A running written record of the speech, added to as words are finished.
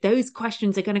those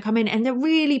questions are going to come in, and they're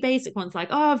really basic ones like,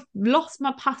 oh, I've lost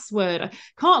my password, I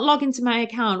can't log into my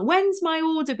account, when's my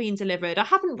order being delivered, I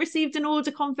haven't received an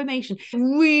order confirmation.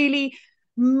 Really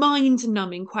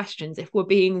mind-numbing questions, if we're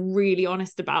being really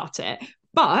honest about it.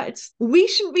 But we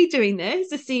shouldn't be doing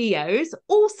this as CEOs.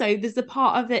 Also, there's a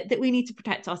part of it that we need to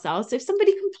protect ourselves. So if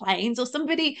somebody complains or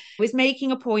somebody is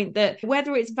making a point that,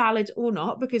 whether it's valid or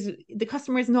not, because the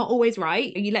customer is not always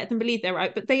right, you let them believe they're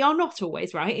right, but they are not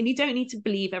always right, and you don't need to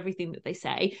believe everything that they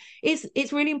say.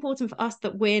 It's really important for us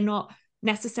that we're not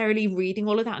necessarily reading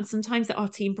all of that, and sometimes that our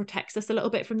team protects us a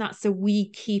little bit from that, so we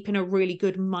keep in a really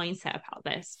good mindset about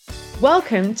this.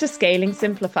 Welcome to Scaling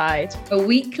Simplified, a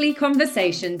weekly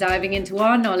conversation diving into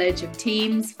our knowledge of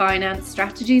teams, finance,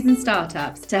 strategies and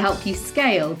startups to help you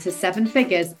scale to 7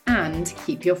 figures and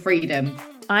keep your freedom.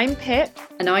 I'm Pip.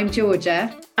 And I'm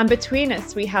Georgia. And between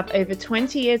us, we have over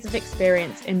 20 years of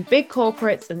experience in big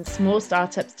corporates and small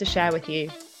startups to share with you.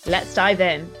 Let's dive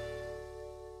in.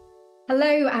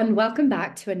 Hello and welcome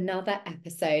back to another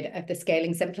episode of the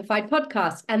Scaling Simplified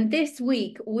podcast. And this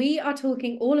week we are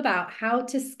talking all about how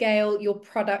to scale your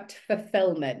product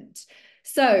fulfillment.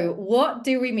 So what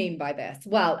do we mean by this?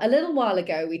 Well, a little while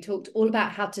ago, we talked all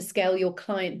about how to scale your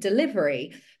client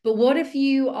delivery. But what if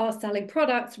you are selling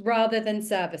products rather than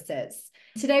services?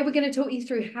 Today, we're going to talk you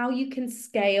through how you can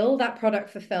scale that product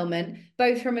fulfillment,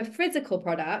 both from a physical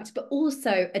product, but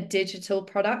also a digital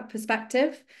product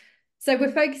perspective. So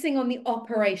we're focusing on the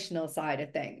operational side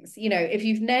of things. You know, if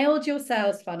you've nailed your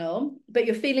sales funnel, but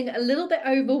you're feeling a little bit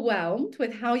overwhelmed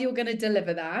with how you're going to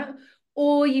deliver that,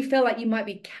 or you feel like you might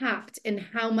be capped in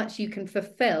how much you can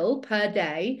fulfill per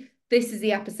day, this is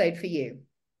the episode for you.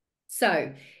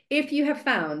 So if you have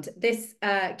found this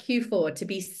Q4 to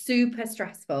be super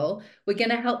stressful, we're going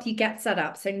to help you get set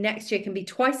up so next year can be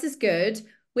twice as good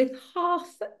with half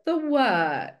the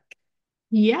work.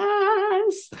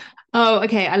 Yes. Oh,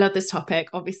 okay. I love this topic.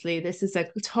 Obviously, this is a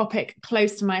topic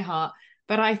close to my heart,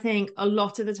 but I think a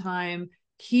lot of the time,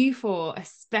 Q4,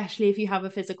 especially if you have a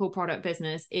physical product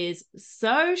business, is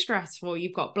so stressful.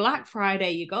 You've got Black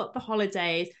Friday, you got the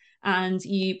holidays, and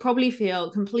you probably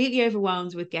feel completely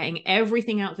overwhelmed with getting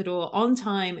everything out the door on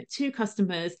time to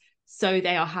customers so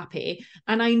they are happy.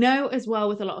 And I know as well,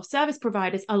 with a lot of service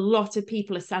providers, a lot of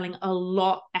people are selling a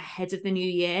lot ahead of the new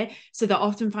year. So they're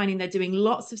often finding they're doing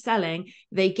lots of selling.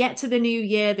 They get to the new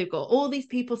year, they've got all these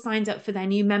people signed up for their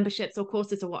new memberships or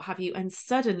courses or what have you, and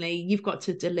suddenly you've got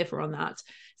to deliver on that.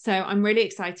 So I'm really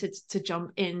excited to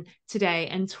jump in today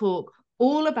and talk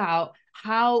all about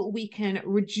how we can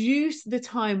reduce the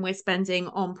time we're spending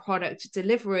on product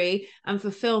delivery and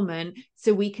fulfillment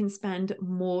so we can spend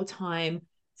more time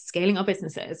scaling our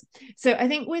businesses. So I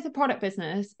think with a product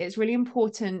business, it's really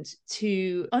important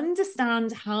to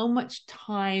understand how much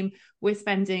time we're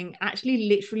spending actually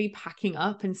literally packing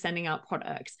up and sending out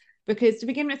products. Because to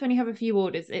begin with, when you have a few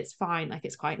orders, it's fine. Like,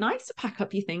 it's quite nice to pack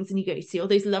up your things and you see all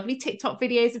those lovely TikTok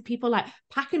videos of people like,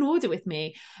 pack an order with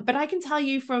me. But I can tell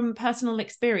you from personal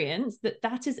experience that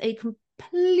that is a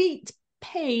complete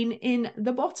pain in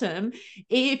the bottom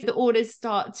if the orders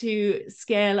start to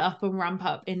scale up and ramp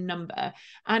up in number,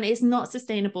 and it's not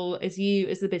sustainable as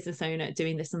the business owner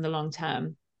doing this in the long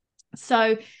term.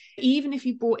 So even if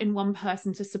you brought in one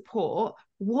person to support,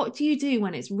 what do you do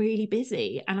when it's really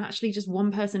busy and actually just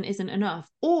one person isn't enough?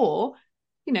 Or,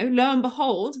 you know, lo and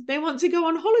behold, they want to go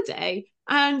on holiday,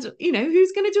 and, you know,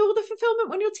 who's going to do all the fulfillment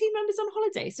when your team member's on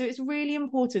holiday? So it's really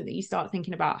important that you start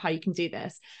thinking about how you can do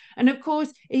this. And of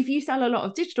course, if you sell a lot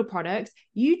of digital products,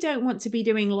 you don't want to be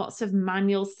doing lots of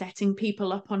manual setting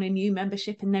people up on a new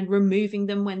membership and then removing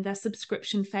them when their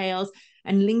subscription fails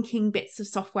and linking bits of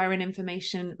software and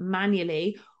information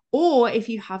manually. Or if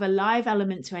you have a live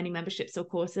element to any memberships or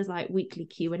courses like weekly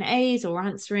Q&As or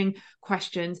answering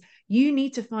questions, you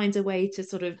need to find a way to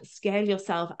sort of scale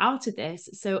yourself out of this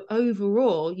so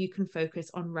overall you can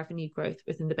focus on revenue growth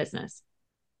within the business.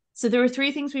 So there are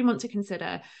 3 things we want to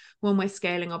consider when we're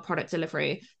scaling our product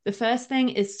delivery. The first thing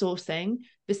is sourcing.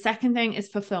 The second thing is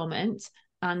fulfillment.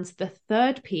 And the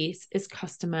third piece is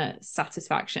customer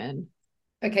satisfaction.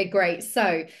 Okay, great.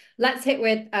 So let's hit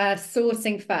with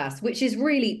sourcing first, which is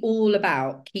really all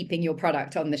about keeping your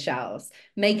product on the shelves,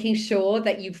 making sure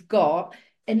that you've got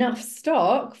enough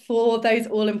stock for those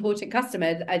all-important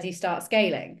customers as you start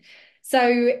scaling. So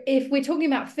if we're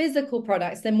talking about physical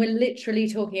products, then we're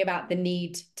literally talking about the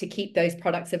need to keep those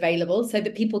products available so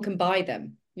that people can buy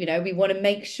them. You know, we want to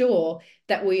make sure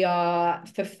that we are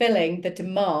fulfilling the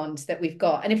demand that we've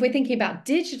got. And if we're thinking about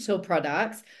digital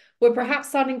products, we're perhaps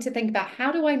starting to think about,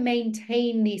 how do I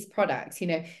maintain these products? You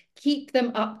know, keep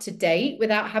them up to date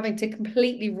without having to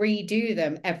completely redo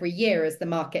them every year as the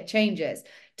market changes.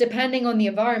 Depending on the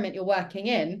environment you're working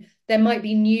in, there might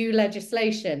be new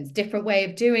legislations, different way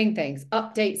of doing things,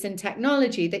 updates in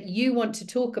technology that you want to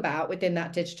talk about within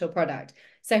that digital product.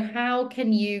 So how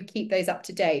can you keep those up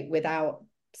to date without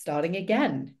starting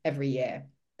again every year?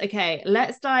 Okay,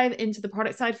 let's dive into the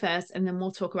product side first, and then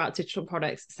we'll talk about digital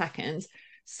products second.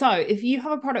 So if you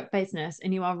have a product business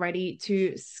and you are ready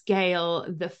to scale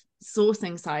the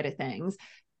sourcing side of things,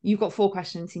 you've got 4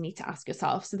 questions you need to ask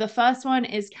yourself. So the first one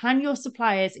is, can your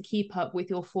suppliers keep up with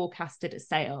your forecasted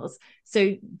sales?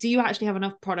 So do you actually have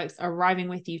enough products arriving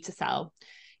with you to sell?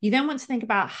 You then want to think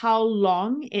about how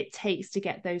long it takes to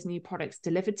get those new products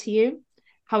delivered to you,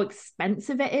 how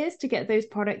expensive it is to get those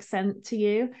products sent to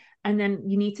you. And then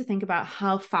you need to think about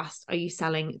how fast are you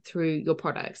selling through your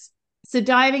products. So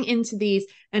diving into these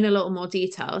in a little more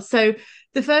detail. So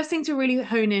the first thing to really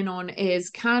hone in on is,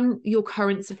 can your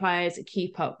current suppliers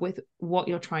keep up with what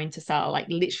you're trying to sell? Like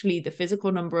literally the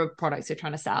physical number of products you're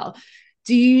trying to sell.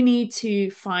 Do you need to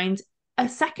find a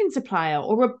second supplier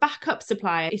or a backup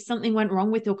supplier? If something went wrong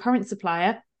with your current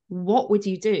supplier, what would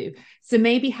you do? So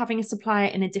maybe having a supplier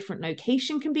in a different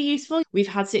location can be useful. We've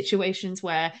had situations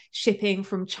where shipping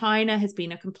from China has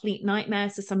been a complete nightmare.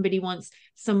 So somebody wants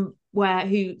somewhere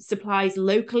who supplies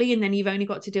locally, and then you've only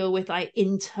got to deal with like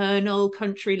internal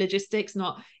country logistics,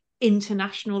 not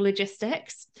international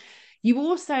logistics. You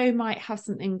also might have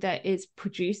something that is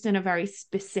produced in a very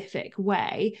specific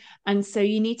way. And so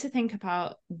you need to think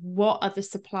about what other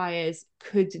suppliers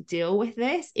could deal with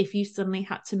this. If you suddenly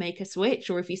had to make a switch,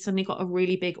 or if you suddenly got a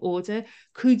really big order,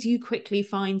 could you quickly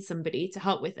find somebody to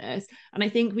help with this? And I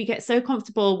think we get so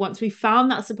comfortable once we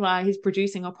found that supplier who's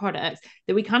producing our products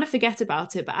that we kind of forget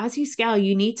about it. But as you scale,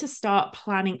 you need to start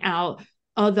planning out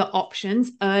other options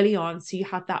early on so you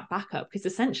have that backup, because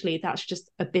essentially that's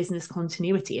just a business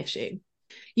continuity issue.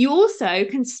 You also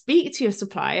can speak to your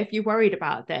supplier if you're worried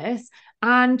about this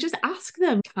and just ask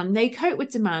them, can they cope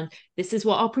with demand? This is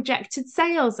what our projected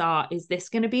sales are. Is this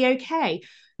going to be okay?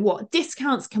 What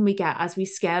discounts can we get as we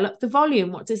scale up the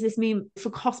volume? What does this mean for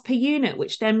cost per unit,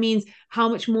 which then means how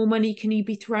much more money can you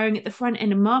be throwing at the front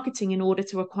end of marketing in order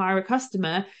to acquire a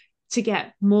customer to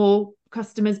get more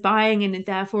customers buying and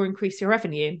therefore increase your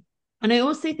revenue? And I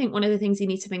also think one of the things you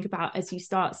need to think about as you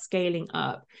start scaling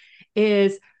up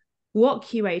is what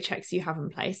QA checks you have in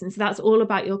place. And so that's all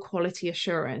about your quality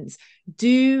assurance.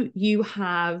 Do you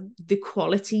have the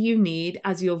quality you need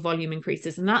as your volume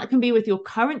increases? And that can be with your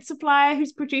current supplier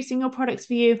who's producing your products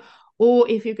for you, or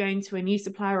if you're going to a new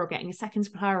supplier or getting a second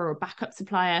supplier or a backup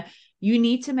supplier. You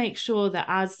need to make sure that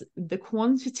as the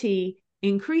quantity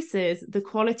increases, the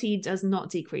quality does not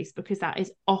decrease, because that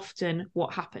is often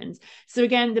what happens. So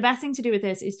again, the best thing to do with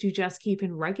this is to just keep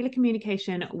in regular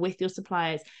communication with your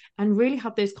suppliers and really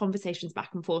have those conversations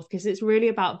back and forth, because it's really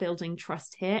about building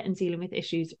trust here and dealing with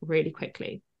issues really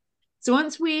quickly. So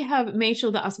once we have made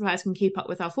sure that our suppliers can keep up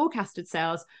with our forecasted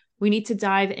sales, we need to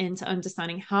dive into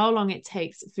understanding how long it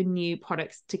takes for new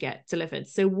products to get delivered.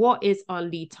 So what is our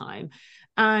lead time?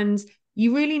 And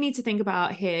you really need to think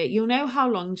about here, you'll know how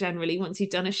long generally once you've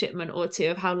done a shipment or two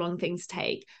of how long things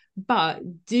take, but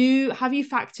have you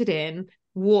factored in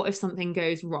what if something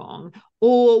goes wrong?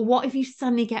 Or what if you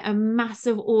suddenly get a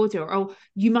massive order? Or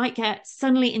you might get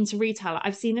suddenly into retail.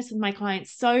 I've seen this with my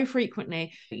clients so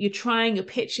frequently. You're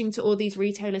pitching to all these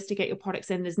retailers to get your products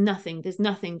in. There's nothing.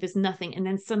 And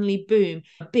then suddenly, boom,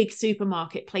 a big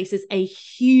supermarket places a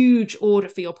huge order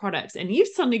for your products. And you've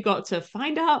suddenly got to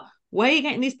find out where you're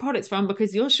getting these products from,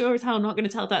 because you're sure as hell not going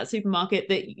to tell that supermarket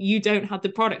that you don't have the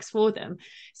products for them.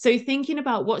 So thinking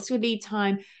about what's your lead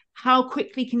time, how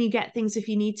quickly can you get things if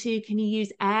you need to? Can you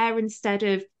use air instead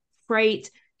of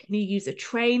freight? Can you use a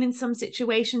train in some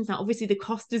situations? Now, obviously, the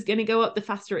cost is going to go up the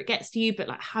faster it gets to you, but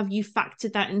like, have you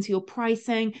factored that into your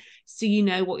pricing so you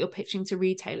know what you're pitching to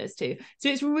retailers to? So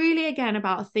it's really, again,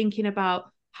 about thinking about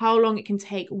how long it can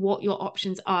take, what your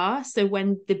options are. So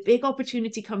when the big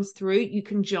opportunity comes through, you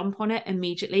can jump on it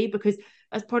immediately, because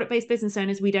as product-based business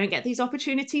owners, we don't get these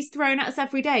opportunities thrown at us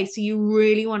every day. So you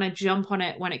really want to jump on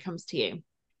it when it comes to you.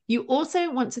 You also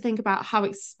want to think about how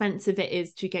expensive it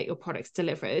is to get your products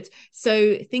delivered.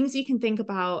 So things you can think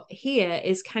about here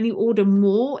is, can you order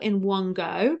more in one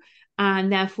go?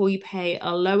 And therefore you pay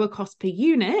a lower cost per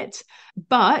unit,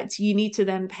 but you need to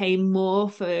then pay more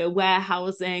for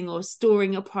warehousing or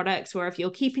storing your products wherever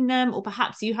you're keeping them, or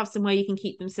perhaps you have somewhere you can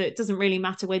keep them, so it doesn't really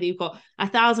matter whether you've got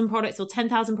 1,000 products or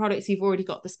 10,000 products, you've already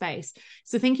got the space.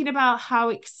 So thinking about how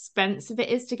expensive it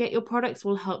is to get your products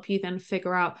will help you then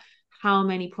figure out how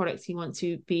many products you want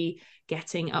to be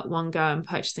getting at one go and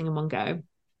purchasing in one go.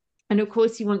 And of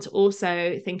course, you want to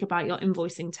also think about your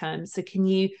invoicing terms. So can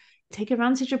you take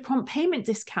advantage of prompt payment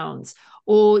discounts?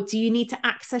 Or do you need to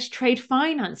access trade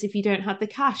finance if you don't have the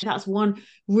cash? That's one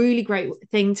really great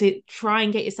thing to try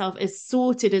and get yourself as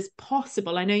sorted as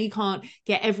possible. I know you can't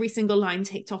get every single line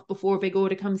ticked off before a big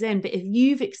order comes in, but if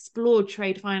you've explored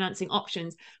trade financing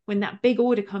options, when that big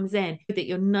order comes in, that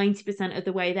you're 90% of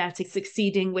the way there to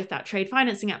succeeding with that trade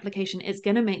financing application, it's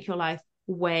going to make your life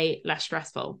way less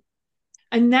stressful.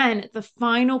 And then the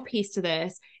final piece to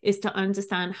this is to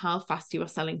understand how fast you are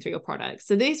selling through your products.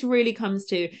 So this really comes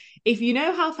to, if you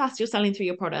know how fast you're selling through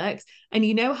your products and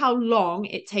you know how long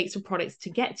it takes for products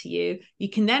to get to you, you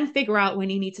can then figure out when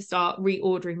you need to start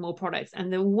reordering more products.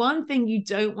 And the one thing you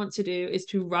don't want to do is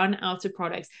to run out of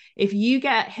products. If you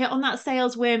get hit on that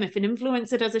sales whim, if an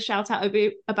influencer does a shout out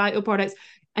about your products,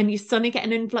 and you suddenly get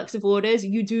an influx of orders,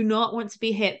 you do not want to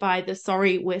be hit by the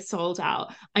sorry, we're sold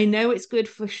out. I know it's good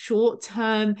for short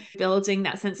term building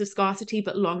that sense of scarcity,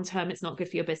 but long term, it's not good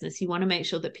for your business. You want to make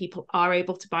sure that people are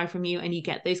able to buy from you and you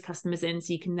get those customers in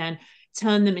so you can then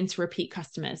turn them into repeat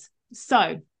customers.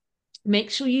 So make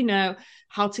sure you know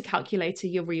how to calculate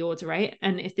your reorder rate.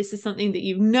 And if this is something that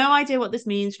you've no idea what this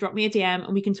means, drop me a DM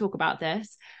and we can talk about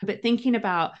this. But thinking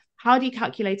about how do you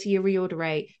calculate your reorder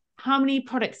rate? How many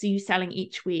products are you selling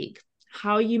each week?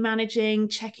 How are you managing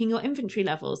checking your inventory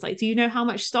levels? Like, do you know how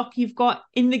much stock you've got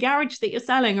in the garage that you're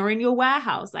selling or in your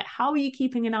warehouse? Like, how are you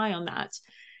keeping an eye on that?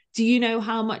 Do you know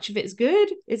how much of it's good?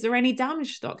 Is there any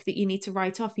damaged stock that you need to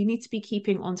write off? You need to be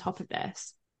keeping on top of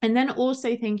this. And then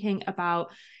also thinking about,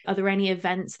 are there any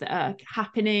events that are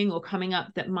happening or coming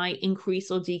up that might increase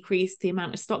or decrease the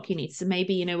amount of stock you need? So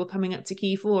maybe, we're coming up to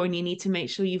Q4 and you need to make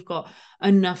sure you've got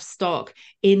enough stock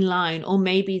in line. Or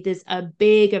maybe there's a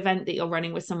big event that you're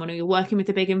running with someone or you're working with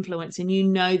a big influencer and you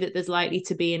know that there's likely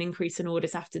to be an increase in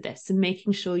orders after this. So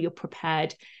making sure you're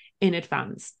prepared in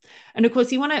advance. And of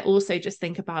course, you want to also just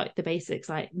think about the basics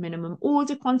like minimum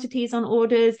order quantities on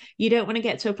orders. You don't want to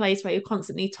get to a place where you're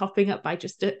constantly topping up by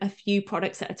just a few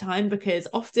products at a time, because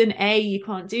often A, you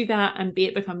can't do that, and B,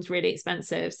 it becomes really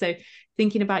expensive. So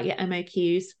thinking about your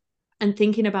MOQs and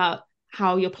thinking about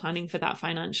how you're planning for that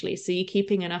financially. So you're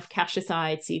keeping enough cash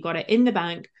aside so you got it in the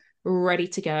bank, ready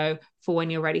to go for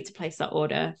when you're ready to place that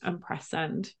order and press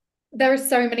send. There are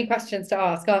so many questions to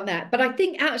ask, aren't there? But I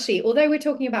think actually, although we're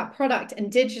talking about product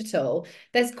and digital,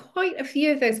 there's quite a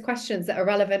few of those questions that are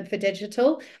relevant for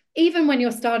digital. Even when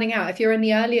you're starting out, if you're in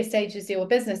the earlier stages of your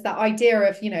business, that idea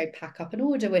of, pack up an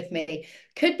order with me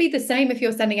could be the same if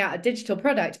you're sending out a digital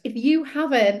product. If you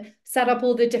haven't set up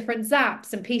all the different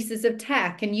zaps and pieces of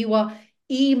tech and you are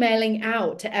emailing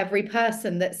out to every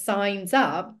person that signs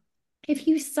up, if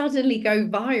you suddenly go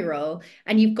viral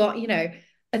and you've got,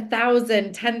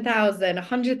 1,000, 10,000,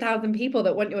 100,000 people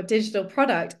that want your digital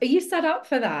product, are you set up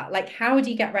for that? Like, how do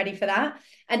you get ready for that?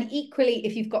 And equally,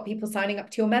 if you've got people signing up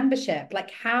to your membership, like,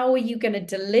 how are you going to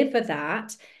deliver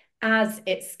that as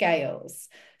it scales?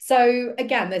 So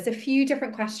again, there's a few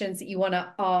different questions that you want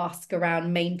to ask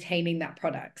around maintaining that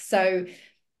product. So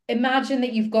imagine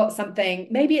that you've got something,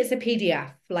 maybe it's a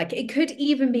PDF, like it could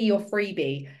even be your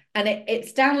freebie, and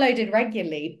it's downloaded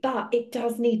regularly, but it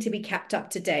does need to be kept up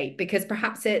to date because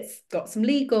perhaps it's got some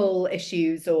legal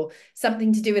issues or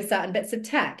something to do with certain bits of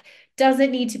tech. Does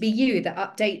it need to be you that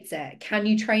updates it? Can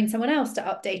you train someone else to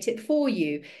update it for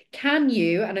you? Can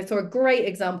you, and I saw a great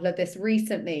example of this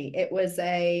recently, it was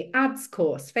a ads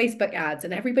course, Facebook ads,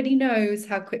 and everybody knows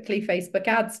how quickly Facebook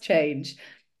ads change.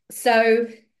 So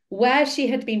where she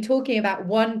had been talking about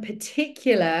one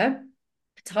particular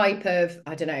type of,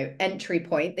 I don't know, entry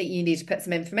point that you need to put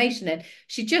some information in,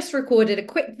 she just recorded a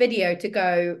quick video to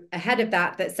go ahead of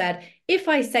that said, if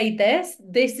I say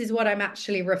this is what I'm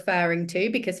actually referring to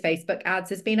because Facebook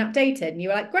ads has been updated. And you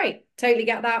were like, great, totally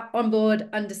get that, on board,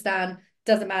 understand,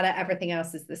 doesn't matter, everything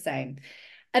else is the same.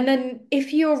 And then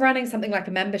if you're running something like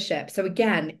a membership, so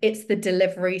again, it's the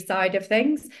delivery side of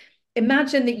things.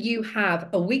 Imagine that you have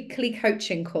a weekly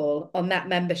coaching call on that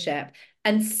membership,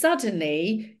 and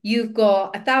suddenly you've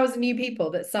got 1,000 new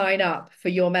people that sign up for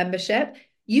your membership.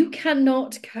 You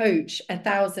cannot coach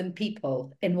 1,000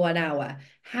 people in 1 hour.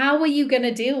 How are you going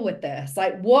to deal with this?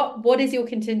 Like, what is your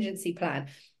contingency plan?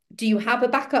 Do you have a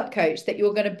backup coach that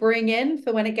you're going to bring in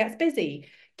for when it gets busy?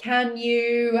 Can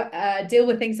you deal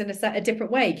with things in a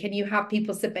different way? Can you have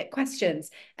people submit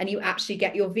questions and you actually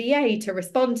get your VA to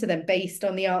respond to them based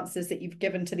on the answers that you've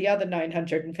given to the other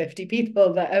 950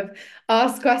 people that have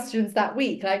asked questions that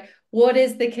week? Like, what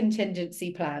is the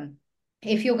contingency plan?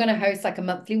 If you're going to host like a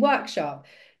monthly workshop,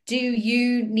 Do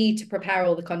you need to prepare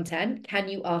all the content? Can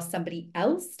you ask somebody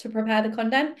else to prepare the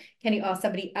content? Can you ask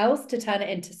somebody else to turn it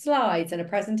into slides and a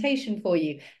presentation for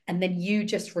you? And then you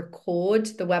just record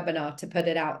the webinar to put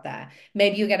it out there.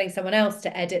 Maybe you're getting someone else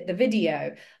to edit the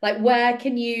video. Like, where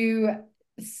can you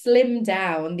slim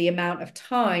down the amount of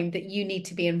time that you need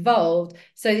to be involved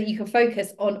so that you can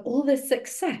focus on all the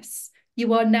success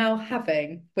you are now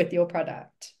having with your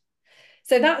product?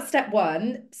 So that's step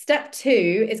one. Step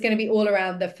two is going to be all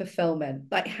around the fulfillment.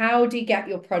 Like, how do you get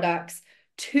your products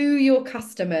to your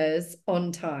customers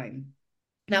on time?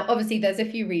 Now, obviously, there's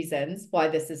a few reasons why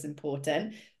this is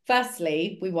important.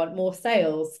 Firstly, we want more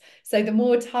sales. So the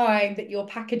more time that you're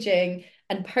packaging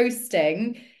and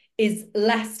posting is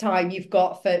less time you've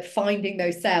got for finding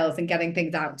those sales and getting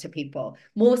things out to people.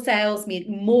 More sales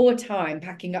mean more time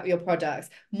packing up your products,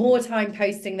 more time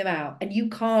posting them out. And you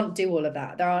can't do all of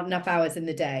that. There aren't enough hours in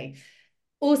the day.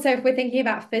 Also, if we're thinking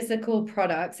about physical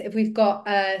products, if we've got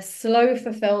a slow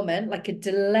fulfillment, like a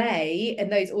delay in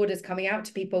those orders coming out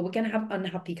to people, we're going to have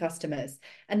unhappy customers.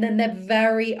 And then they're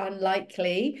very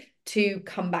unlikely to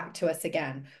come back to us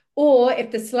again. Or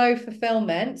if the slow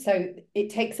fulfillment, so it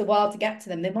takes a while to get to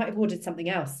them, they might have ordered something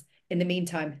else in the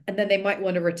meantime, and then they might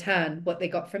want to return what they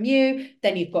got from you.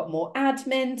 Then you've got more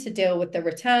admin to deal with the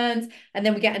returns. And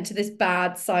then we get into this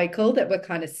bad cycle that we're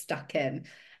kind of stuck in.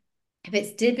 If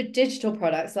it's digital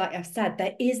products, like I've said,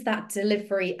 there is that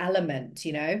delivery element,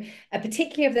 and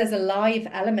particularly if there's a live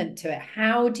element to it.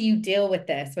 How do you deal with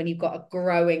this when you've got a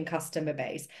growing customer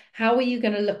base? How are you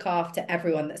going to look after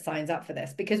everyone that signs up for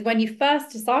this? Because when you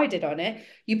first decided on it,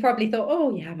 you probably thought,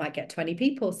 oh yeah, I might get 20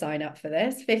 people sign up for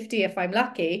this, 50 if I'm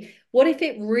lucky. What if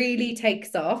it really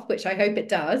takes off, which I hope it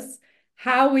does?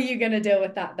 How are you going to deal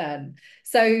with that then?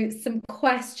 So some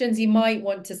questions you might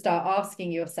want to start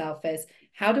asking yourself is,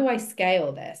 how do I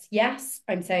scale this? Yes,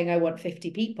 I'm saying I want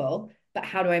 50 people, but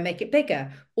how do I make it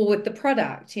bigger? Or with the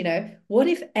product, what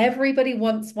if everybody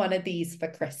wants one of these for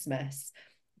Christmas?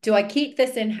 Do I keep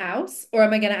this in-house or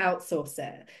am I going to outsource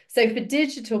it? So for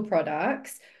digital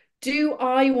products, do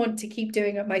I want to keep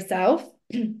doing it myself?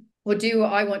 Or do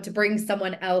I want to bring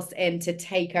someone else in to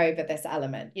take over this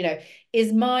element?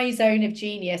 Is my zone of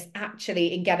genius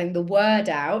actually in getting the word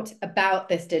out about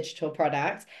this digital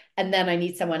product? And then I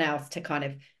need someone else to kind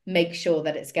of make sure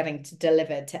that it's getting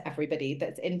delivered to everybody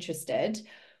that's interested.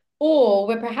 Or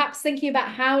we're perhaps thinking about,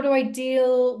 how do I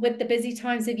deal with the busy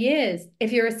times of years?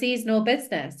 If you're a seasonal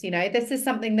business, this is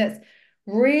something that's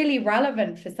really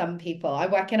relevant for some people. I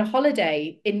work in a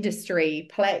holiday industry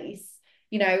place.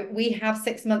 We have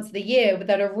 6 months of the year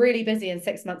that are really busy and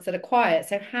 6 months that are quiet.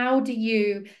 So how do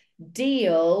you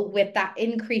deal with that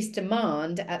increased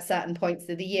demand at certain points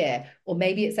of the year? Or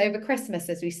maybe it's over Christmas,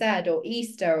 as we said, or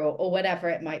Easter, or whatever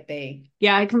it might be.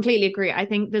 Yeah, I completely agree. I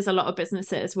think there's a lot of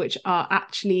businesses which are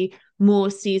actually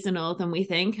more seasonal than we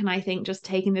think. And I think just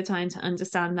taking the time to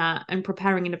understand that and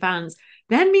preparing in advance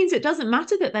then means it doesn't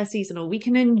matter that they're seasonal. We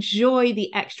can enjoy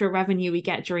the extra revenue we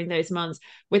get during those months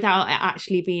without it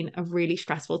actually being a really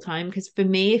stressful time. Because for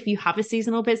me, if you have a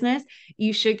seasonal business,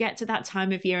 you should get to that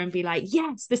time of year and be like,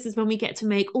 yes, this is when we get to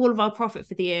make all of our profit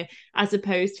for the year, as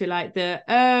opposed to like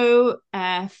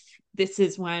this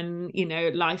is when,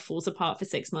 life falls apart for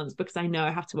 6 months because I know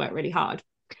I have to work really hard.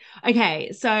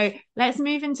 Okay, so let's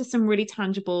move into some really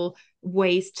tangible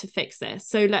ways to fix this.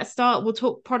 So we'll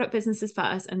talk product businesses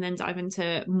first and then dive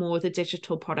into more the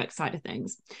digital product side of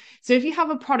things. So if you have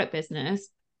a product business,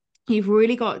 you've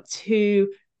really got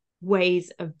two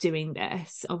ways of doing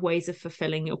this, of ways of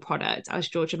fulfilling your product, as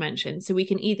Georgia mentioned. So we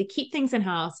can either keep things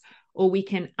in-house or we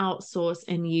can outsource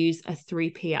and use a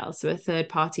 3PL, so a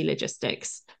third-party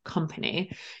logistics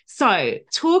company. So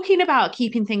talking about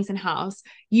keeping things in-house,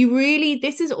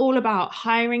 this is all about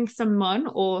hiring someone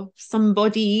or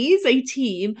somebody's, a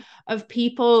team of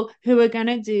people who are going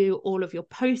to do all of your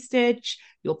postage,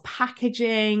 your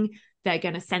packaging. They're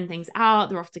going to send things out.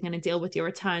 They're often going to deal with your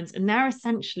returns. And they're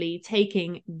essentially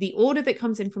taking the order that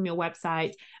comes in from your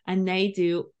website and they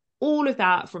do all of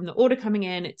that, from the order coming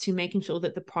in to making sure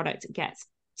that the product gets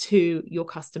to your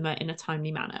customer in a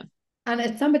timely manner. And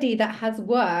as somebody that has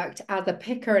worked as a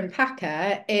picker and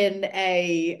packer in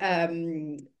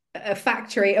a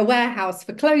factory, a warehouse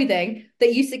for clothing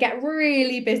that used to get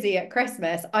really busy at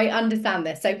Christmas, I understand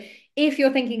this. So if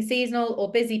you're thinking seasonal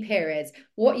or busy periods,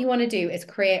 what you want to do is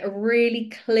create a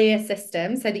really clear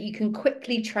system so that you can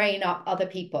quickly train up other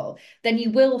people. Then you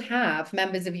will have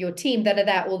members of your team that are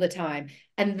there all the time,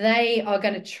 and they are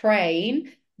going to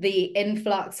train the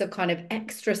influx of kind of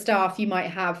extra staff you might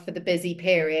have for the busy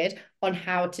period on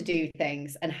how to do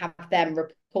things, and have them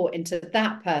report into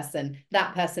that person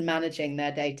managing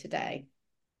their day to day.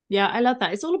 Yeah, I love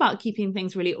that. It's all about keeping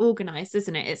things really organized,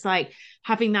 isn't it? It's like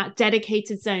having that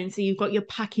dedicated zone. So you've got your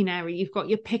packing area, you've got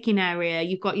your picking area,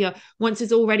 you've got your, once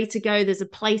it's all ready to go, there's a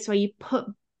place where you put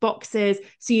boxes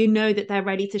so you know that they're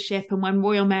ready to ship. And when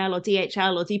Royal Mail or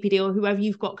DHL or DPD or whoever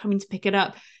you've got coming to pick it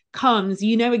up comes,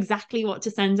 you know exactly what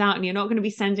to send out, and you're not going to be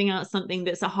sending out something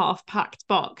that's a half packed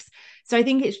box. So I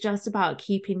think it's just about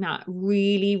keeping that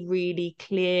really, really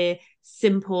clear,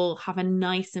 simple, have a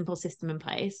nice, simple system in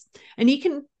place. And you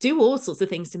can do all sorts of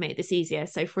things to make this easier.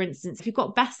 So, for instance, if you've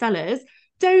got bestsellers,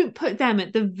 don't put them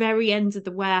at the very end of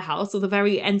the warehouse or the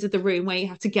very end of the room where you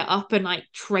have to get up and like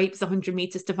traipse 100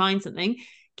 meters to find something.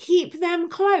 Keep them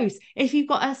close. If you've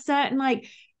got a certain like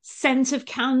scent of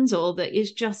candle that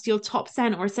is just your top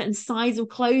scent, or a certain size of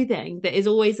clothing that is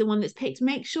always the one that's picked,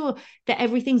 make sure that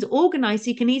everything's organized so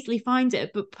you can easily find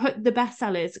it, but put the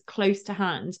bestsellers close to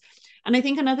hand. And I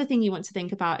think another thing you want to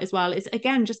think about as well is,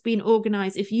 again, just being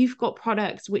organized. If you've got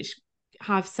products which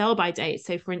have sell by dates,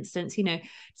 so for instance, you know,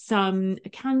 some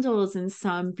candles and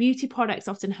some beauty products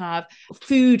often have,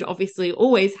 food obviously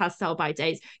always has sell by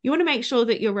dates. You want to make sure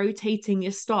that you're rotating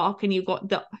your stock and you've got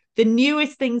the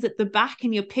newest things at the back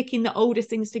and you're picking the oldest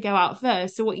things to go out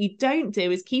first. So what you don't do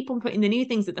is keep on putting the new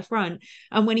things at the front,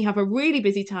 and when you have a really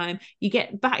busy time, you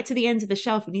get back to the end of the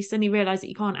shelf and you suddenly realize that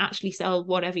you can't actually sell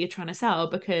whatever you're trying to sell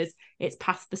because it's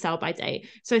past the sell by date.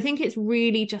 So I think it's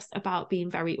really just about being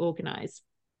very organized.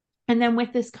 And then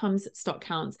with this comes stock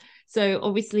counts. So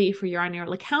obviously for your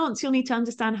annual accounts, you'll need to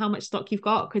understand how much stock you've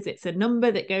got, because it's a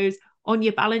number that goes on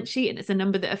your balance sheet and it's a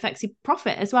number that affects your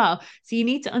profit as well. So you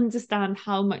need to understand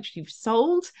how much you've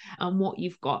sold and what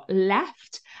you've got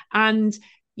left. And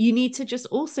you need to just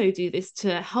also do this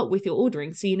to help with your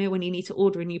ordering. So, you know, when you need to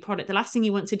order a new product, the last thing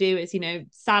you want to do is, you know,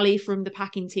 Sally from the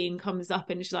packing team comes up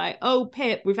and she's like, oh,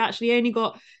 Pip, we've actually only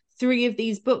got 3 of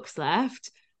these books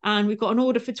left and we've got an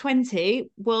order for 20.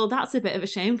 Well, that's a bit of a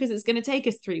shame because it's going to take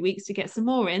us 3 weeks to get some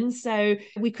more in. So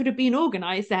we could have been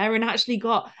organized there and actually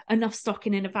got enough stock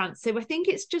in advance. So I think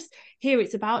it's just here,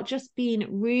 it's about just being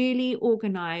really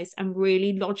organized and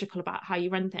really logical about how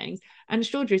you run things. And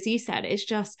Georgia, as you said, it's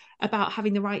just about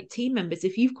having the right team members.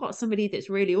 If you've got somebody that's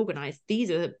really organized,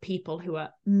 these are people who are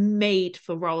made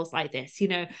for roles like this. You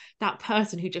know, that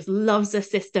person who just loves a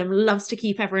system, loves to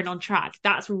keep everyone on track.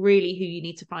 That's really who you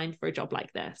need to find for a job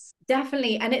like this.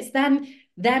 Definitely. And it's then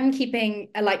them keeping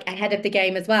like ahead of the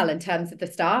game as well in terms of the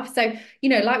staff. So, you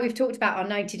know, like we've talked about our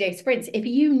 90-day sprints, if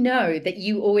you know that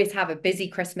you always have a busy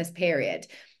Christmas period,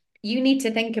 you need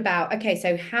to think about, okay,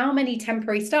 so how many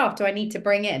temporary staff do I need to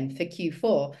bring in for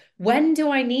Q4? When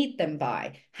do I need them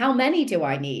by? How many do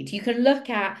I need? You can look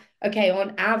at, okay,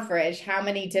 on average, how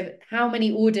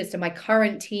many orders do my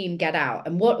current team get out?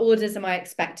 And what orders am I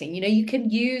expecting? You know, you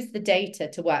can use the data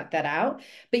to work that out,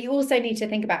 but you also need to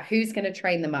think about who's going to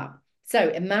train them up. So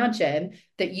imagine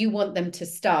that you want them to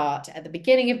start at the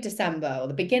beginning of December or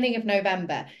the beginning of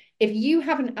November. If you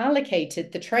haven't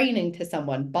allocated the training to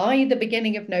someone by the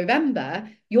beginning of November,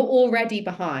 you're already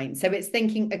behind. So it's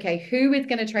thinking, okay, who is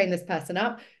going to train this person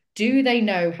up? Do they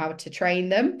know how to train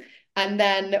them? And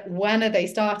then when are they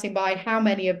starting by? How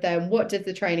many of them? What does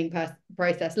the training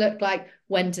process look like?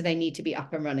 When do they need to be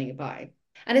up and running by?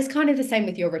 And it's kind of the same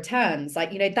with your returns.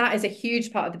 Like, you know, that is a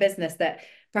huge part of the business that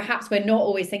perhaps we're not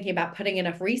always thinking about putting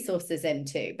enough resources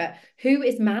into, but who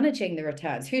is managing the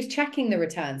returns? Who's checking the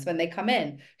returns when they come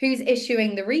in? Who's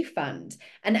issuing the refund?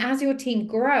 And as your team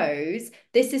grows,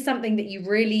 this is something that you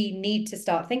really need to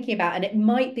start thinking about. And it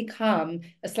might become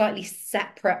a slightly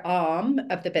separate arm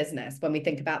of the business when we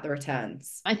think about the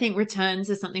returns. I think returns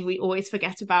is something we always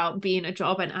forget about being a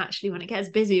job. And actually, when it gets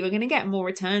busy, we're going to get more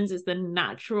returns as the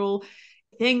natural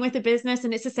thing with the business.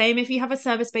 And it's the same if you have a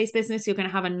service-based business, you're going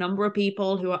to have a number of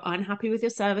people who are unhappy with your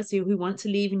service, who want to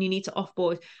leave, and you need to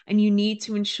offboard, and you need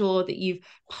to ensure that you've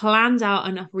planned out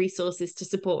enough resources to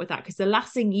support with that, because the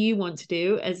last thing you want to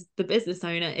do as the business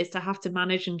owner is to have to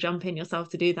manage and jump in yourself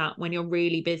to do that when you're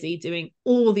really busy doing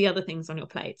all the other things on your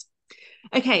plate.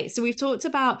 Okay, so we've talked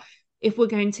about if we're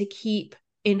going to keep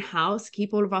in-house,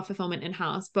 keep all of our fulfillment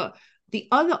in-house, but the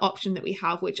other option that we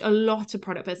have, which a lot of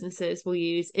product businesses will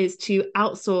use, is to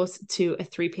outsource to a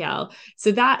 3PL.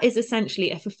 So that is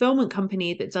essentially a fulfillment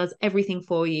company that does everything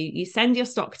for you. You send your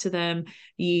stock to them,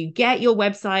 you get your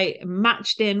website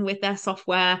matched in with their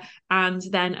software, and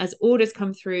then as orders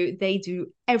come through, they do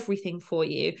everything for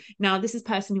you. Now, this is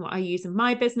personally what I use in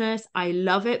my business. I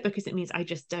love it because it means I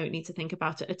just don't need to think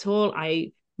about it at all.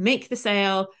 I make the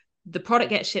sale, the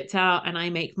product gets shipped out, and I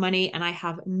make money, and I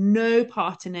have no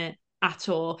part in it at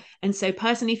all. And so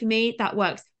personally for me, that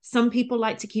works. Some people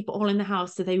like to keep it all in the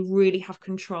house so they really have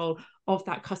control of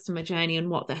that customer journey and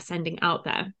what they're sending out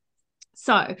there.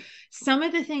 So, some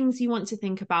of the things you want to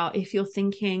think about if you're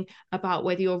thinking about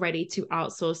whether you're ready to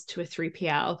outsource to a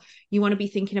 3PL, you want to be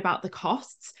thinking about the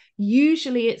costs.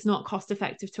 Usually, it's not cost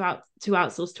effective to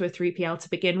outsource to a 3PL to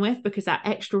begin with, because that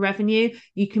extra revenue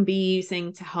you can be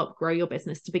using to help grow your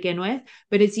business to begin with.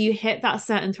 But as you hit that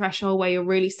certain threshold where you're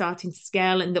really starting to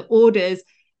scale and the orders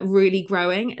really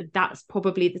growing, that's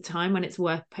probably the time when it's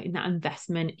worth putting that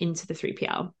investment into the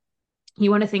 3PL. You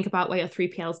want to think about where your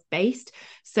 3PL is based.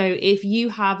 So if you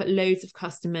have loads of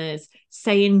customers,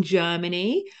 say in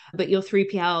Germany, but your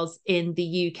 3PL's in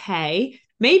the UK,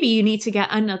 maybe you need to get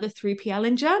another 3PL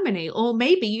in Germany, or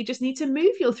maybe you just need to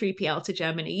move your 3PL to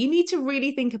Germany. You need to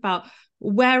really think about,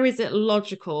 where is it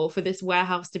logical for this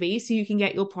warehouse to be so you can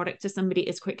get your product to somebody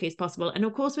as quickly as possible. And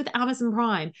of course, with Amazon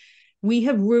Prime, we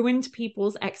have ruined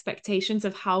people's expectations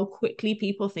of how quickly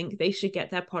people think they should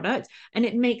get their product. And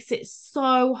it makes it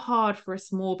so hard for a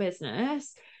small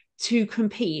business to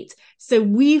compete. So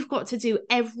we've got to do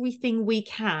everything we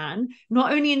can,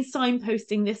 not only in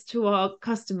signposting this to our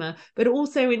customer, but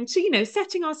also into,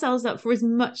 setting ourselves up for as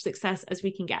much success as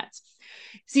we can get.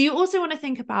 So you also want to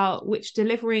think about which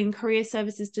delivery and courier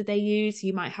services do they use.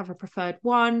 You might have a preferred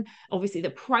one. Obviously, the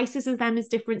prices of them is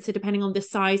different. So depending on the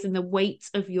size and the weight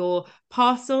of your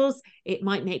parcels, it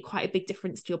might make quite a big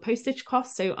difference to your postage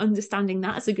costs. So understanding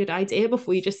that is a good idea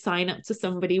before you just sign up to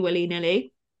somebody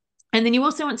willy-nilly. And then you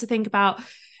also want to think about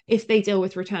if they deal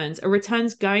with returns. Are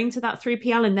returns going to that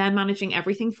 3PL and they're managing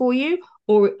everything for you,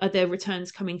 or are the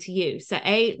returns coming to you? So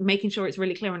A, making sure it's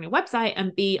really clear on your website,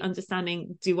 and B,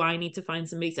 understanding, do I need to find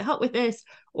somebody to help with this,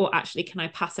 or actually can I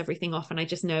pass everything off and I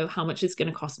just know how much it's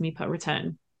going to cost me per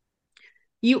return?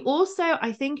 You also,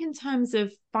 I think, in terms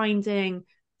of finding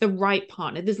the right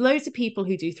partner, there's loads of people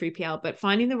who do 3PL, but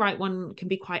finding the right one can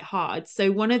be quite hard.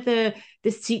 So one of the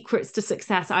secrets to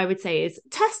success, I would say, is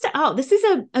test it out. This is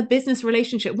a business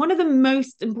relationship, one of the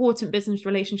most important business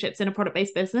relationships in a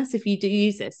product-based business, if you do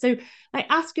use this. So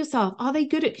ask yourself, are they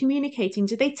good at communicating?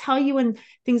 Do they tell you when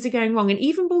things are going wrong? And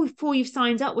even before you've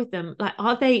signed up with them,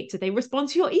 do they respond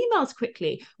to your emails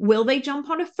quickly? Will they jump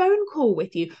on a phone call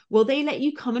with you? Will they let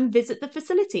you come and visit the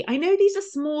facility? I know these are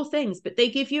small things, but they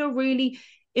give you a really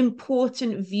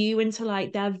important view into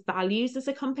their values as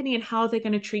a company and how they're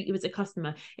going to treat you as a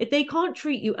customer. If they can't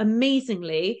treat you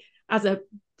amazingly as a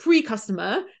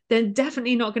pre-customer, then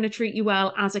definitely not going to treat you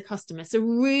well as a customer. So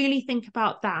really think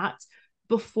about that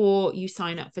before you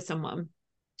sign up for someone.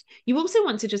 You also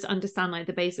want to just understand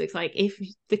the basics, if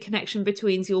the connection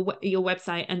between your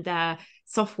website and their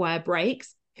software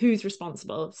breaks, who's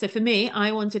responsible? So for me,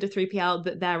 I wanted a 3PL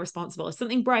that they're responsible. If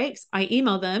something breaks, I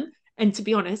email them. And to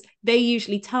be honest, they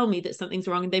usually tell me that something's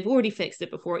wrong and they've already fixed it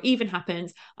before it even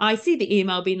happens. I see the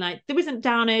email being there wasn't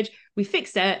damage, we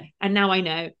fixed it, and now I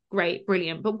know. Great,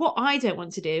 brilliant. But what I don't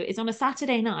want to do is on a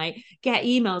Saturday night, get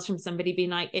emails from somebody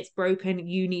being it's broken,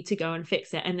 you need to go and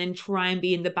fix it, and then try and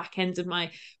be in the back end of my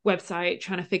website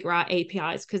trying to figure out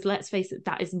APIs, because let's face it,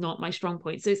 that is not my strong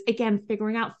point. So it's, again,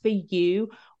 figuring out for you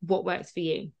what works for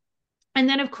you. And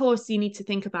then, of course, you need to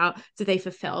think about, do they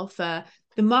fulfill for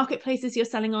the marketplaces you're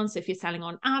selling on? So if you're selling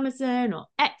on Amazon or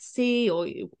Etsy or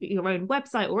your own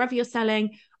website, or wherever you're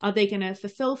selling, are they going to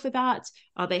fulfill for that?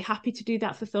 Are they happy to do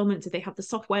that fulfillment? Do they have the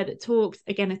software that talks?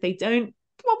 Again, if they don't,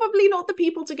 probably not the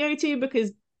people to go to,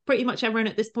 because pretty much everyone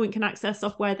at this point can access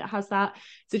software that has that.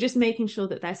 So just making sure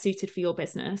that they're suited for your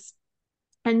business.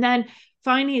 And then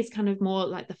finally is kind of more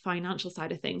the financial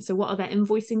side of things. So what are their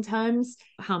invoicing terms?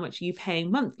 How much are you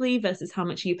paying monthly versus how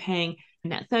much are you paying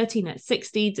net 30, net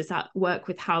 60? Does that work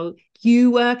with how you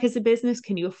work as a business?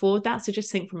 Can you afford that? So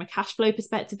just think from a cash flow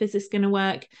perspective, is this going to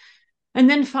work? And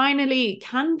then finally,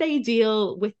 can they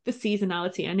deal with the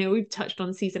seasonality? I know we've touched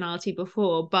on seasonality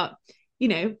before, but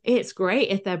it's great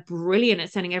if they're brilliant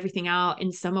at sending everything out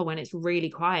in summer when it's really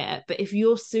quiet. But if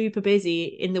you're super busy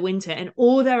in the winter and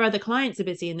all their other clients are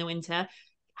busy in the winter,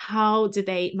 how do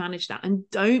they manage that? And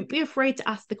don't be afraid to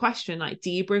ask the question,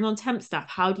 do you bring on temp staff?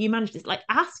 How do you manage this?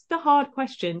 Ask the hard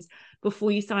questions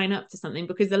before you sign up to something,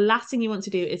 because the last thing you want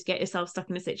to do is get yourself stuck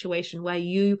in a situation where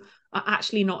you are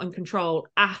actually not in control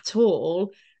at all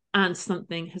and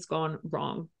something has gone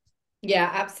wrong. Yeah,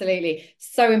 absolutely.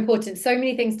 So important. So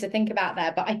many things to think about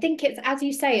there. But I think it's, as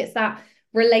you say, it's that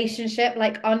relationship,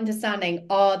 understanding,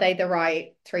 are they the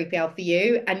right 3PL for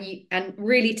you? And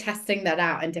really testing that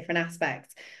out in different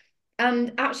aspects.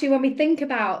 And actually, when we think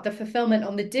about the fulfillment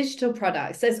on the digital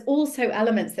products, there's also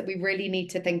elements that we really need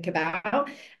to think about.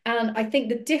 And I think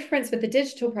the difference with the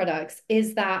digital products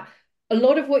is that a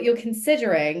lot of what you're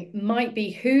considering might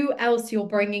be who else you're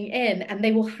bringing in, and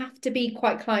they will have to be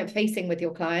quite client facing with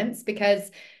your clients,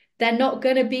 because They're not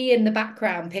going to be in the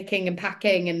background picking and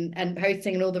packing and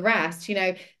posting and all the rest.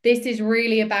 This is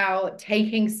really about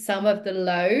taking some of the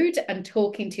load and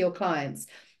talking to your clients.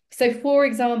 So for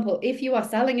example, if you are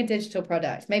selling a digital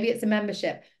product, maybe it's a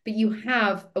membership, but you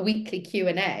have a weekly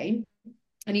Q&A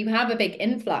and you have a big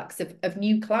influx of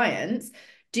new clients,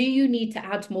 do you need to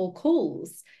add more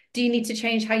calls? Do you need to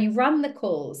change how you run the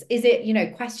calls? Is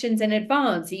it, questions in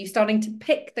advance? Are you starting to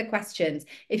pick the questions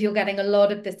if you're getting a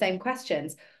lot of the same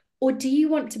questions? Or do you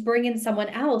want to bring in someone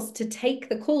else to take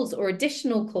the calls or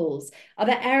additional calls? Are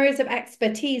there areas of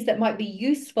expertise that might be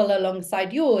useful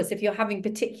alongside yours if you're having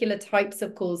particular types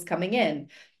of calls coming in?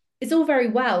 It's all very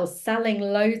well selling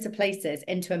loads of places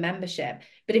into a membership,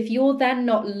 but if you're then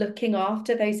not looking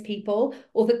after those people,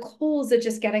 or the calls are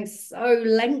just getting so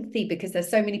lengthy because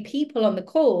there's so many people on the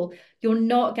call, you're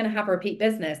not going to have repeat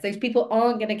business. Those people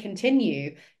aren't going to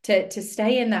continue to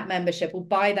stay in that membership or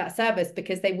buy that service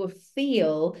because they will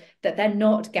feel that they're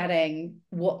not getting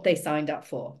what they signed up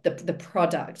for, the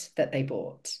product that they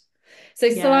bought. So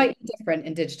slightly different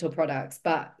in digital products,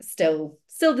 but still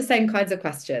the same kinds of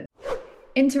questions.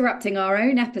 Interrupting our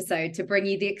own episode to bring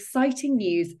you the exciting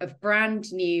news of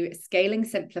brand new Scaling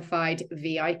Simplified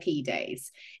VIP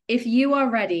days. If you are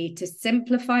ready to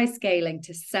simplify scaling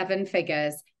to 7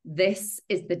 figures, this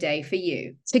is the day for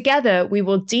you. Together, we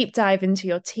will deep dive into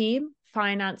your team,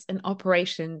 finance, and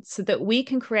operations so that we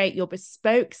can create your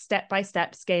bespoke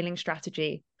step-by-step scaling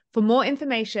strategy. For more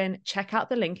information, check out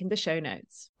the link in the show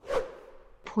notes.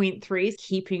 Point 3 is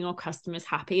keeping your customers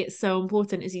happy. It's so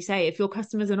important, as you say. If your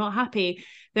customers are not happy,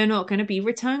 they're not going to be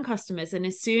return customers. And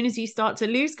as soon as you start to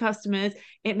lose customers,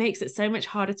 it makes it so much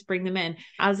harder to bring them in.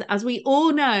 As we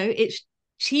all know, it's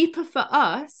cheaper for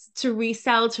us to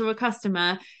resell to a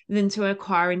customer than to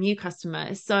acquire a new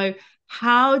customer. So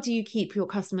how do you keep your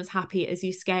customers happy as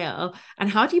you scale, and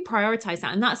how do you prioritize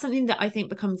that? And that's something that I think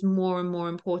becomes more and more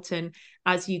important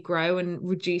as you grow, and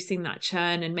reducing that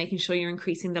churn and making sure you're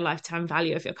increasing the lifetime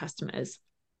value of your customers.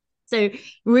 So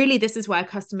really, this is where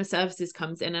customer services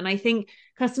comes in. And I think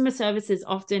customer services,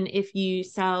 often if you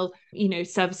sell,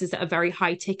 services that are very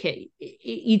high ticket,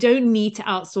 you don't need to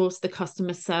outsource the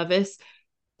customer service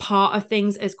part of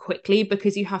things as quickly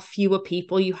because you have fewer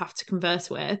people you have to converse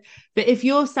with. But if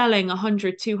you're selling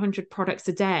 100, 200 products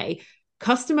a day,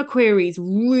 customer queries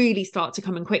really start to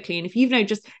come in quickly. And if you've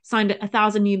just signed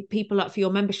 1,000 new people up for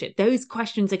your membership, those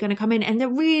questions are going to come in, and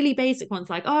they're really basic ones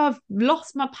like, oh, I've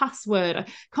lost my password, I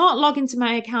can't log into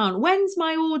my account, when's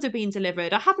my order being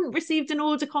delivered, I haven't received an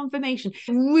order confirmation.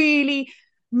 Really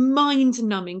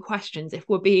mind-numbing questions, if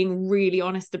we're being really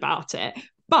honest about it.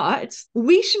 But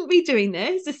we shouldn't be doing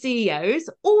this as CEOs.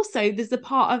 Also, there's the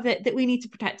part of it that we need to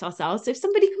protect ourselves. So if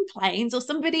somebody complains or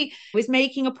somebody is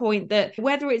making a point that,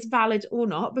 whether it's valid or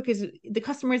not, because the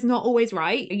customer is not always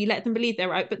right, you let them believe they're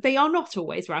right, but they are not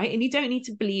always right, and you don't need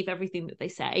to believe everything that they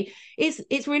say.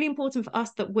 It's really important for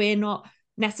us that we're not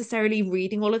necessarily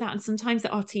reading all of that. And sometimes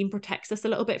that our team protects us a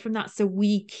little bit from that. So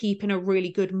we keep in a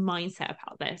really good mindset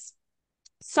about this.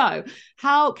 So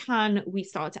how can we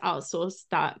start to outsource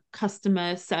that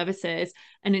customer services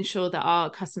and ensure that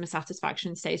our customer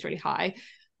satisfaction stays really high?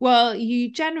 Well,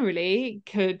 you generally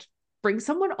could bring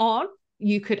someone on.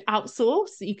 You could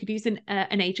outsource. You could use an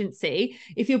agency.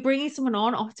 If you're bringing someone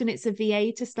on, often it's a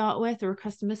VA to start with, or a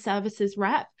customer services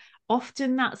rep.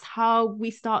 Often that's how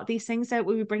we start these things, that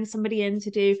we bring somebody in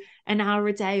to do an hour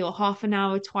a day or half an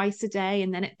hour twice a day,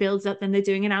 and then it builds up, then they're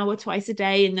doing an hour twice a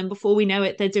day, and then before we know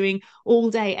it, they're doing all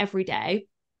day every day.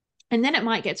 And then it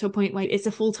might get to a point where it's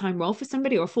a full-time role for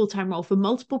somebody, or a full-time role for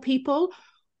multiple people.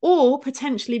 Or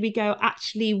potentially we go,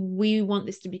 actually, we want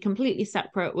this to be completely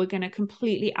separate. We're going to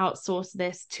completely outsource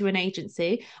this to an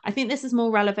agency. I think this is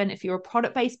more relevant if you're a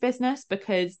product-based business,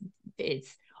 because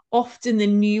it's often the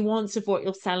nuance of what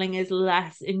you're selling is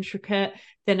less intricate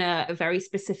than a very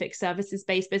specific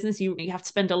services-based business. You have to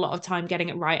spend a lot of time getting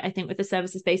it right, I think, with a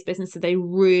services-based business, so they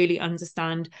really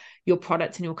understand your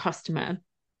product and your customer.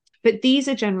 But these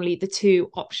are generally the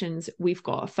 2 options we've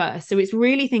got first. So it's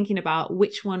really thinking about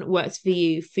which one works for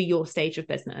you for your stage of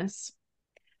business.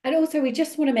 And also, we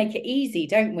just want to make it easy,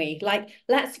 don't we? Like,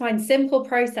 let's find simple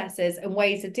processes and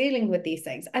ways of dealing with these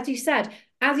things. As you said,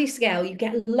 as you scale, you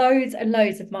get loads and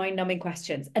loads of mind-numbing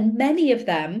questions, and many of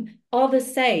them are the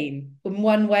same in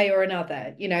one way or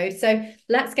another, so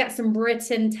let's get some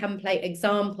written template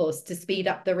examples to speed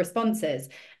up the responses.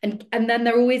 And then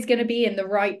they're always going to be in the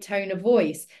right tone of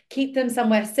voice. Keep them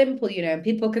somewhere simple, and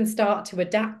people can start to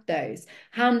adapt those.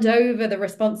 Hand over the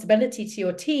responsibility to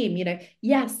your team.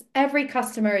 Yes, every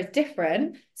customer is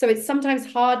different, so it's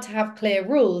sometimes hard to have clear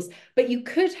rules, but you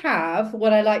could have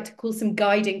what I like to call some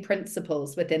guiding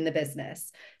principles within the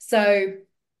business. So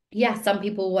Yes, some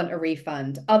people want a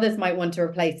refund. Others might want a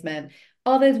replacement.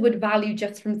 Others would value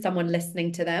just from someone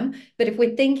listening to them. But if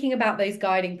we're thinking about those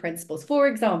guiding principles, for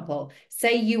example,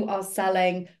 say you are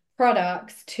selling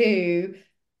products to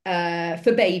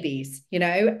for babies,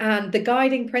 and the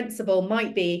guiding principle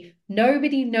might be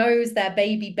nobody knows their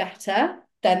baby better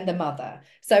than the mother.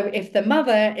 So if the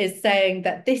mother is saying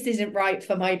that this isn't right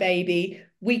for my baby,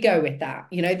 we go with that.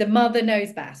 The mother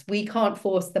knows best. We can't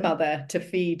force the mother to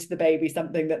feed the baby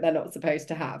something that they're not supposed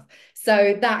to have.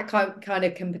 So that kind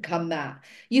of can become that.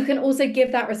 You can also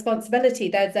give that responsibility.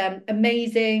 There's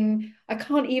amazing, I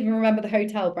can't even remember the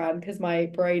hotel brand because my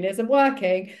brain isn't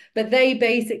working, but they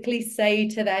basically say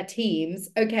to their teams,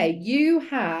 okay, you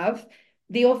have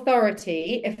the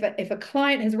authority. If a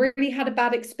client has really had a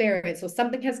bad experience or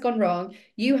something has gone wrong,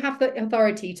 you have the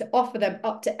authority to offer them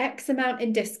up to X amount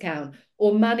in discount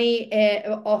or money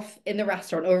off in the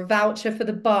restaurant, or a voucher for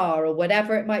the bar, or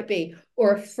whatever it might be,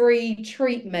 or a free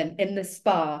treatment in the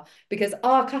spa, because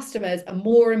our customers are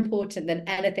more important than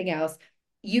anything else.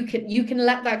 You can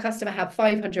let that customer have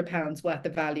 £500 worth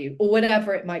of value, or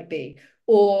whatever it might be,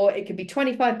 or it could be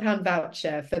 £25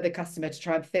 voucher for the customer to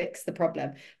try and fix the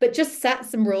problem. But just set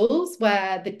some rules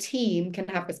where the team can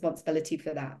have responsibility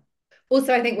for that.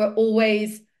 Also, I think we're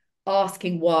always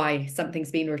asking why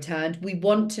something's been returned. We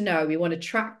want to know, we want to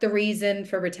track the reason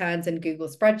for returns in Google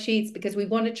spreadsheets, because we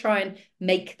want to try and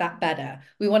make that better.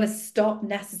 We want to stop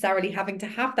necessarily having to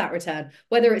have that return,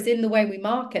 whether it's in the way we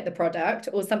market the product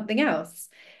or something else.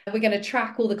 We're going to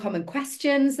track all the common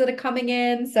questions that are coming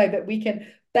in so that we can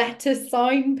better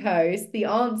signpost the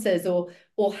answers,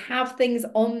 or have things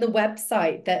on the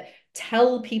website that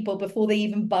tell people before they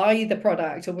even buy the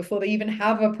product, or before they even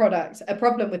have a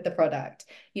problem with the product.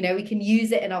 We can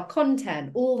use it in our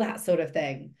content, all that sort of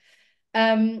thing.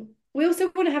 We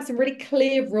also want to have some really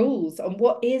clear rules on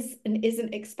what is and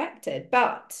isn't expected,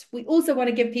 but we also want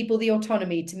to give people the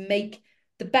autonomy to make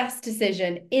the best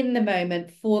decision in the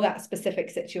moment for that specific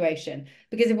situation.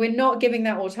 Because if we're not giving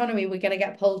that autonomy, we're going to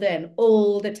get pulled in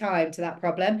all the time to that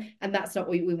problem, and that's not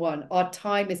what we want. Our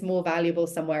time is more valuable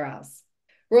somewhere else.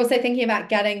 We're also thinking about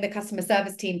getting the customer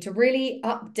service team to really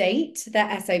update their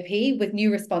SOP with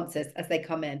new responses as they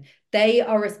come in. They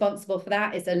are responsible for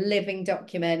that. It's a living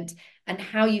document, and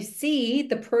how you see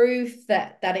the proof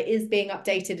that it is being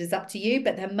updated is up to you,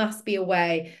 but there must be a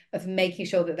way of making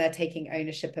sure that they're taking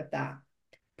ownership of that.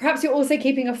 Perhaps you're also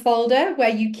keeping a folder where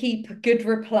you keep good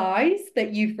replies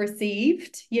that you've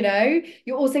received.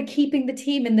 You're also keeping the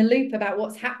team in the loop about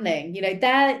what's happening.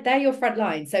 They're your front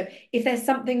line. So if there's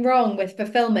something wrong with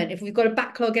fulfillment, if we've got a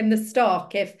backlog in the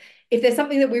stock, if there's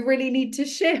something that we really need to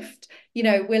shift,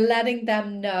 we're letting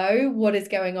them know what is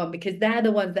going on, because they're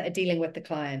the ones that are dealing with the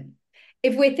client.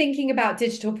 If we're thinking about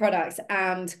digital products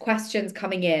and questions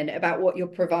coming in about what you're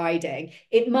providing,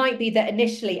 it might be that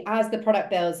initially, as the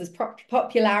product builds, as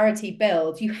popularity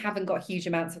builds, you haven't got huge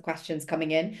amounts of questions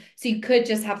coming in. So you could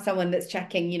just have someone that's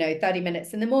checking, 30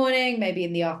 minutes in the morning, maybe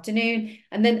in the afternoon.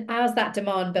 And then as that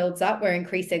demand builds up, we're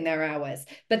increasing their hours.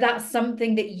 But that's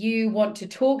something that you want to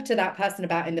talk to that person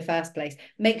about in the first place.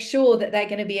 Make sure that they're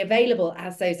going to be available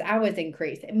as those hours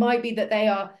increase. It might be that they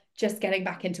are just getting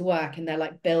back into work and they're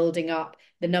like building up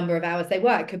the number of hours they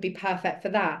work. Could be perfect for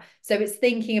that. So it's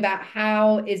thinking about,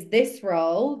 how is this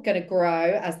role going to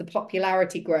grow as the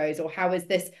popularity grows, or how is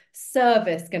this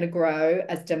service going to grow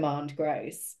as demand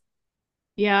grows?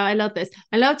 Yeah, I love this.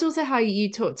 I loved also how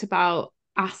you talked about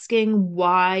asking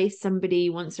why somebody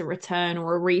wants a return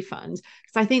or a refund,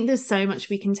 because I think there's so much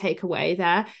we can take away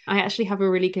there. I actually have a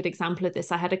really good example of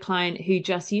this. I had a client who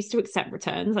just used to accept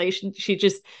returns. Like she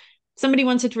just, somebody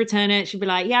wanted to return it, she'd be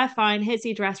like, yeah, fine, here's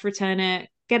the address, return it,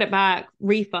 get it back,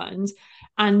 refund.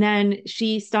 And then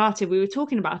we were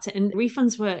talking about it, and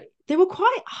refunds they were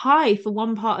quite high for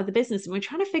one part of the business, and we're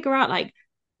trying to figure out like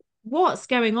what's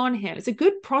going on here. It's a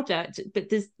good product, but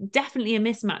there's definitely a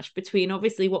mismatch between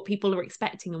obviously what people are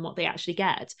expecting and what they actually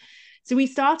get. So we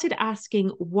started asking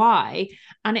why,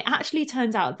 and it actually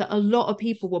turned out that a lot of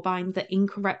people were buying the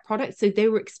incorrect product. So they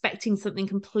were expecting something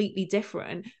completely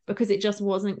different because it just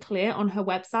wasn't clear on her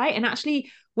website. And actually,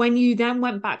 when you then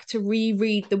went back to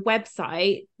reread the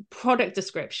website product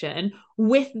description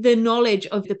with the knowledge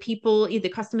of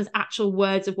the customer's actual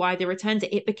words of why they returned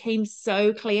it, it became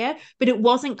so clear. But it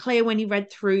wasn't clear when you read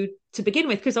through to begin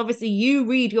with, because obviously you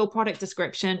read your product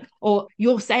description or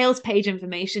your sales page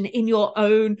information in your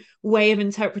own way of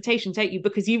interpretation, don't you?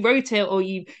 Because you wrote it or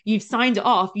you've signed it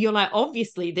off. You're like,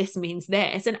 obviously this means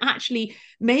this, and actually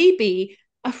maybe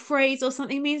a phrase or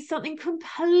something means something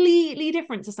completely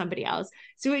different to somebody else.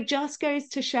 So it just goes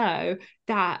to show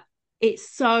that it's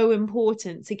so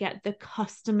important to get the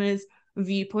customer's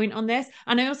viewpoint on this.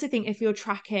 And I also think if you're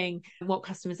tracking what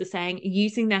customers are saying,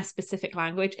 using their specific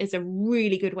language is a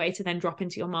really good way to then drop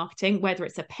into your marketing, whether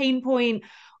it's a pain point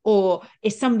or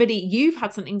if you've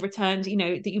had something returned,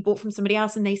 that you bought from somebody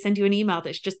else and they send you an email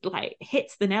that's just like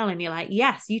hits the nail and you're like,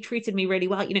 yes, you treated me really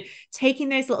well. Taking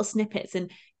those little snippets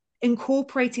and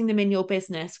incorporating them in your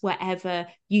business wherever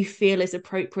you feel is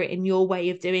appropriate in your way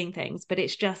of doing things. But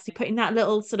it's just putting that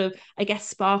little sort of, I guess,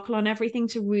 sparkle on everything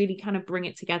to really kind of bring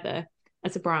it together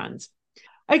as a brand.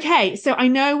 Okay, so I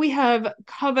know we have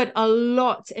covered a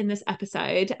lot in this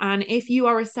episode, and if you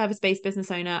are a service-based business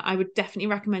owner, I would definitely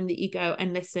recommend that you go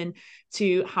and listen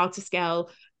to How to Scale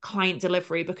Client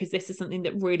Delivery, because this is something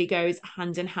that really goes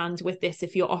hand in hand with this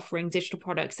if you're offering digital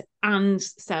products and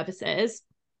services.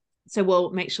 So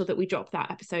we'll make sure that we drop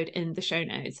that episode in the show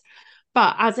notes.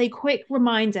 But as a quick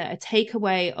reminder, a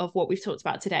takeaway of what we've talked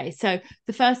about today. So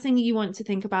the first thing you want to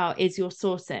think about is your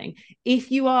sourcing.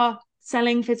 If you are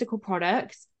selling physical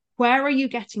products, where are you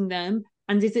getting them?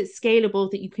 And is it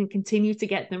scalable that you can continue to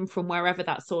get them from wherever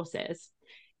that source is?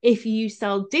 If you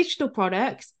sell digital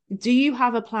products, do you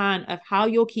have a plan of how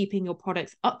you're keeping your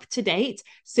products up to date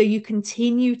so you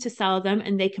continue to sell them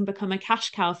and they can become a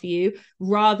cash cow for you,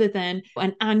 rather than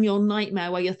an annual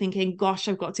nightmare where you're thinking, gosh,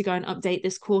 I've got to go and update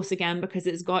this course again because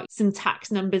it's got some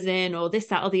tax numbers in, or this,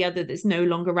 that, or the other that's no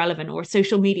longer relevant, or a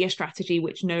social media strategy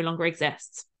which no longer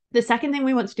exists. The second thing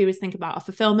we want to do is think about our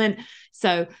fulfillment.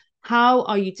 So how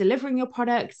are you delivering your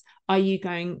products? Are you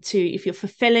going to, if you're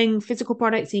fulfilling physical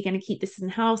products, are you going to keep this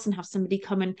in-house and have somebody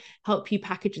come and help you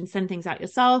package and send things out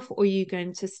yourself? Or are you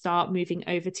going to start moving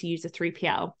over to use a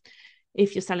 3PL?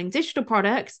 If you're selling digital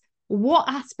products, what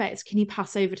aspects can you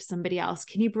pass over to somebody else?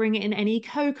 Can you bring in any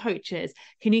co-coaches?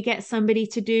 Can you get somebody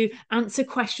to answer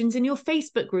questions in your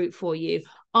Facebook group for you?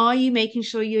 Are you making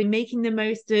sure you're making the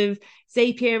most of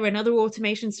Zapier and other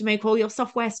automations to make all your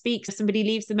software speak? So somebody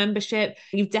leaves the membership,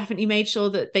 you've definitely made sure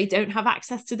that they don't have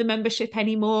access to the membership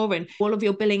anymore, and all of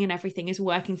your billing and everything is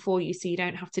working for you so you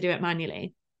don't have to do it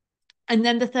manually. And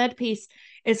then the third piece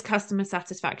is customer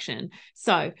satisfaction.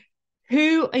 So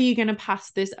who are you going to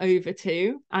pass this over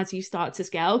to as you start to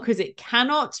scale? Because it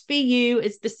cannot be you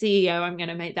as the CEO. I'm going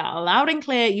to make that loud and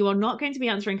clear. You are not going to be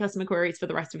answering customer queries for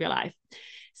the rest of your life.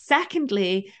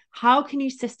 Secondly, how can you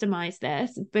systemize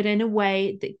this, but in a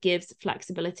way that gives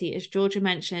flexibility? As Georgia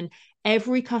mentioned,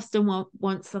 every customer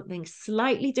wants something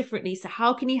slightly differently. So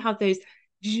how can you have those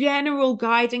general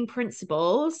guiding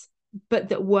principles, but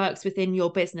that works within your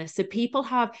business? So people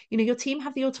have, your team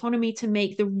have the autonomy to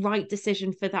make the right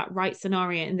decision for that right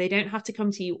scenario. And they don't have to come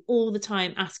to you all the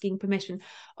time asking permission.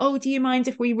 Oh, do you mind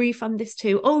if we refund this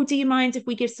too? Oh, do you mind if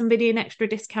we give somebody an extra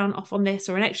discount off on this,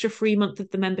 or an extra free month of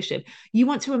the membership? You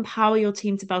want to empower your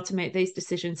team to be able to make those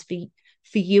decisions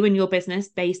for you and your business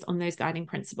based on those guiding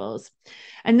principles.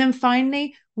 And then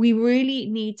finally, we really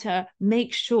need to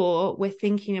make sure we're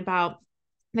thinking about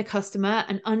the customer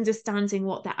and understanding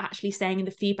what they're actually saying and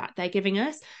the feedback they're giving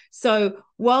us. So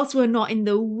whilst we're not in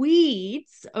the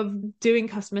weeds of doing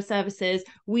customer services,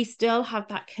 we still have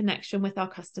that connection with our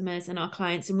customers and our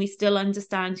clients, and we still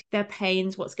understand their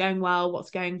pains, what's going well,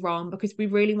 what's going wrong, because we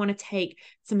really want to take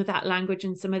some of that language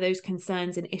and some of those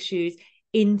concerns and issues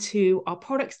into our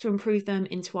products to improve them,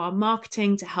 into our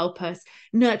marketing to help us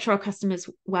nurture our customers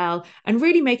well, and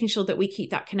really making sure that we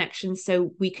keep that connection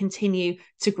so we continue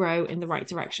to grow in the right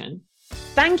direction.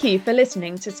 Thank you for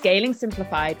listening to Scaling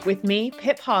Simplified with me,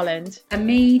 Pip Harland. And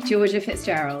me, Georgia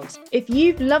Fitzgerald. If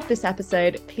you've loved this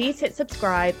episode, please hit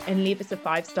subscribe and leave us a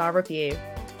 5-star review.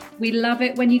 We love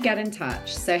it when you get in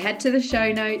touch. So head to the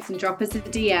show notes and drop us a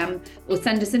DM or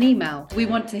send us an email. We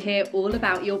want to hear all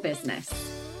about your business.